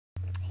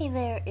Hey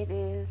there, it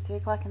is 3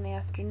 o'clock in the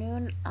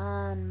afternoon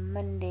on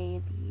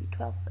Monday, the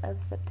 12th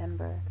of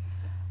September.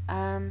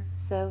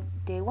 So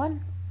day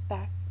one,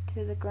 back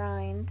to the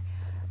grind.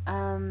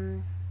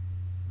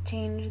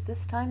 Change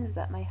this time is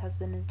that my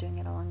husband is doing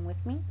it along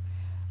with me.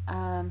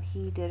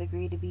 He did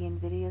agree to be in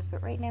videos,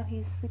 but right now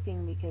he's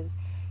sleeping because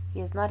he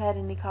has not had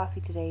any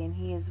coffee today, and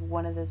he is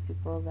one of those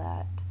people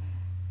that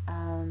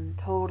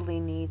totally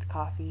needs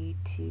coffee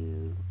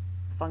to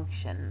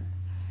function.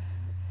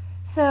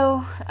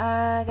 So,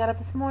 I got up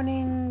this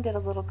morning, did a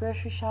little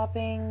grocery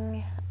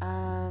shopping,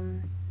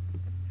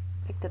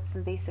 picked up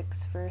some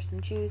basics for some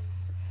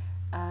juice.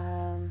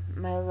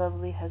 My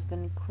lovely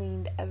husband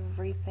cleaned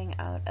everything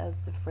out of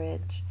the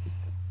fridge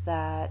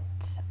that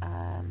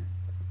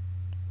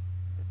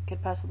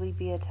could possibly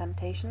be a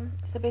temptation.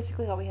 So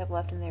basically all we have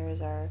left in there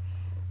is our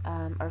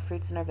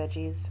fruits and our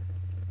veggies,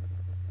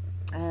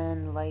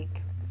 and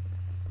like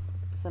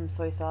some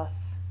soy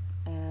sauce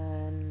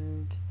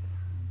and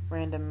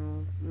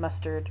random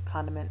mustard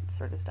condiment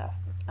sort of stuff.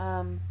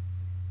 So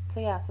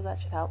that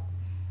should help.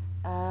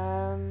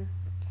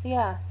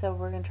 So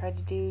we're gonna try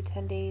to do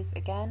 10 days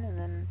again and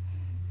then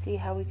see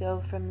how we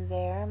go from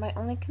there. My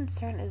only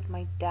concern is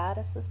my dad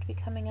is supposed to be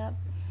coming up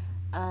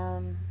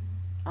on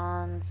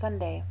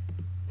Sunday,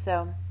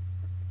 so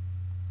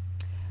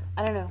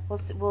I don't know. We'll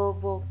see.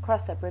 We'll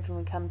cross that bridge when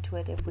we come to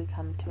it, if we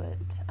come to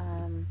it.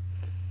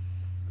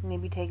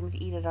 Maybe take him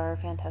to eat at our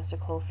fantastic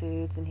Whole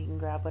Foods, and he can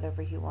grab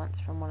whatever he wants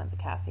from one of the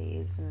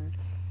cafes, and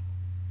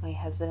my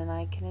husband and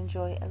I can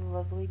enjoy a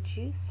lovely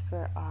juice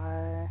for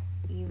our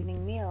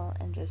evening meal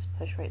and just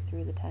push right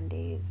through the 10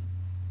 days.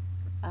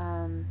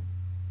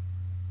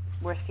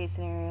 Worst case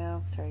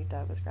scenario, sorry,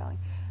 dog was growling.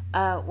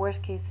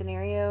 Worst case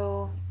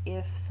scenario,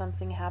 if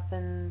something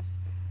happens,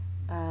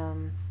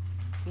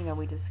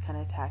 we just kind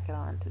of tack it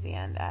on to the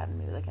end, add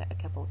maybe like a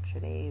couple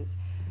extra days.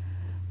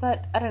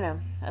 But I don't know.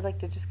 I'd like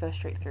to just go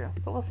straight through,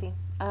 but we'll see.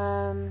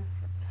 So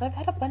I've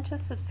had a bunch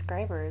of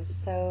subscribers,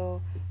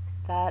 so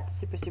that's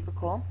super, super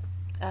cool.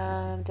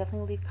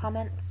 Definitely leave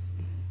comments.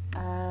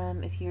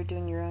 If you're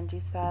doing your own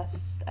juice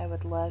fast, I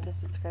would love to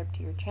subscribe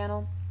to your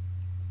channel.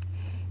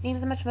 Need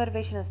as much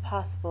motivation as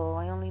possible.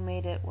 I only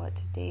made it,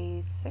 to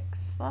day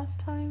 6 last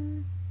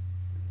time?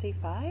 Day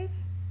 5?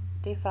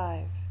 Day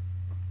 5,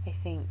 I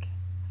think.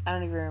 I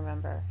don't even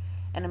remember.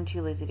 And I'm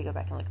too lazy to go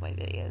back and look at my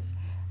videos.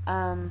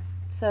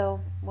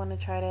 So, want to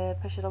try to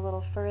push it a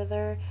little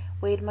further.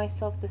 Weighed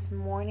myself this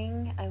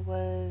morning. I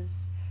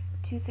was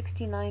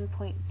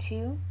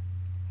 269.2.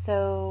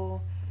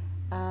 So,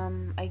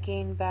 I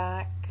gained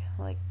back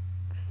like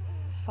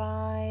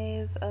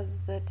 5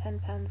 of the 10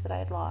 pounds that I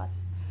had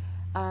lost.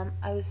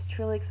 I was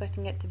truly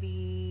expecting it to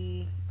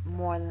be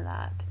more than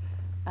that.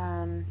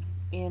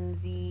 In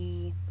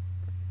the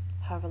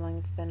however long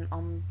it's been,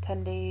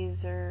 10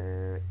 days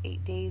or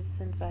 8 days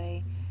since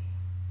I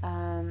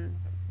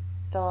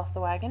fell off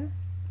the wagon,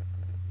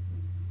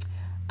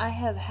 I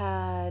have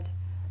had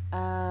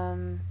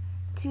 2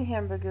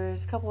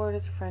 hamburgers, a couple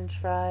orders of french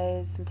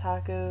fries, some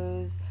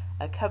tacos,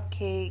 a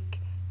cupcake,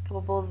 a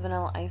couple bowls of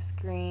vanilla ice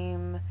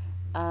cream,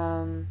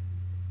 some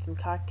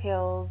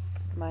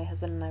cocktails. My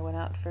husband and I went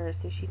out for a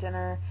sushi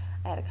dinner.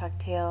 I had a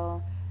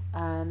cocktail,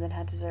 then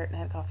had dessert, and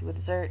had coffee with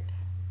dessert.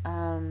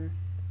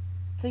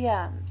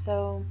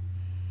 So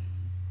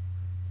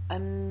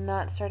I'm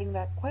not starting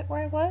back quite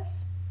where I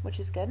was, which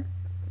is good.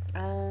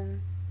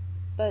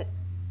 But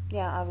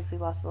yeah, obviously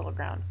lost a little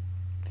ground.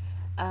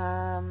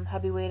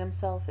 Hubby weighed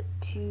himself at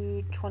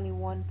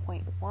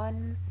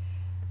 221.1.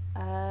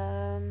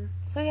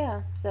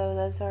 So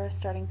those are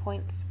starting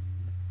points,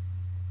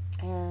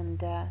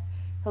 and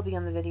he'll be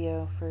on the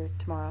video for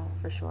tomorrow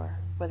for sure,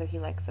 whether he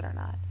likes it or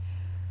not.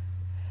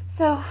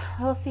 So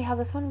we'll see how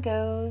this one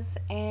goes,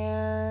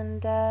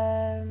 and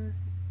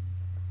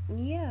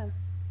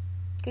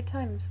good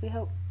times, we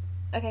hope.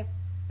 Okay,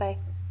 bye.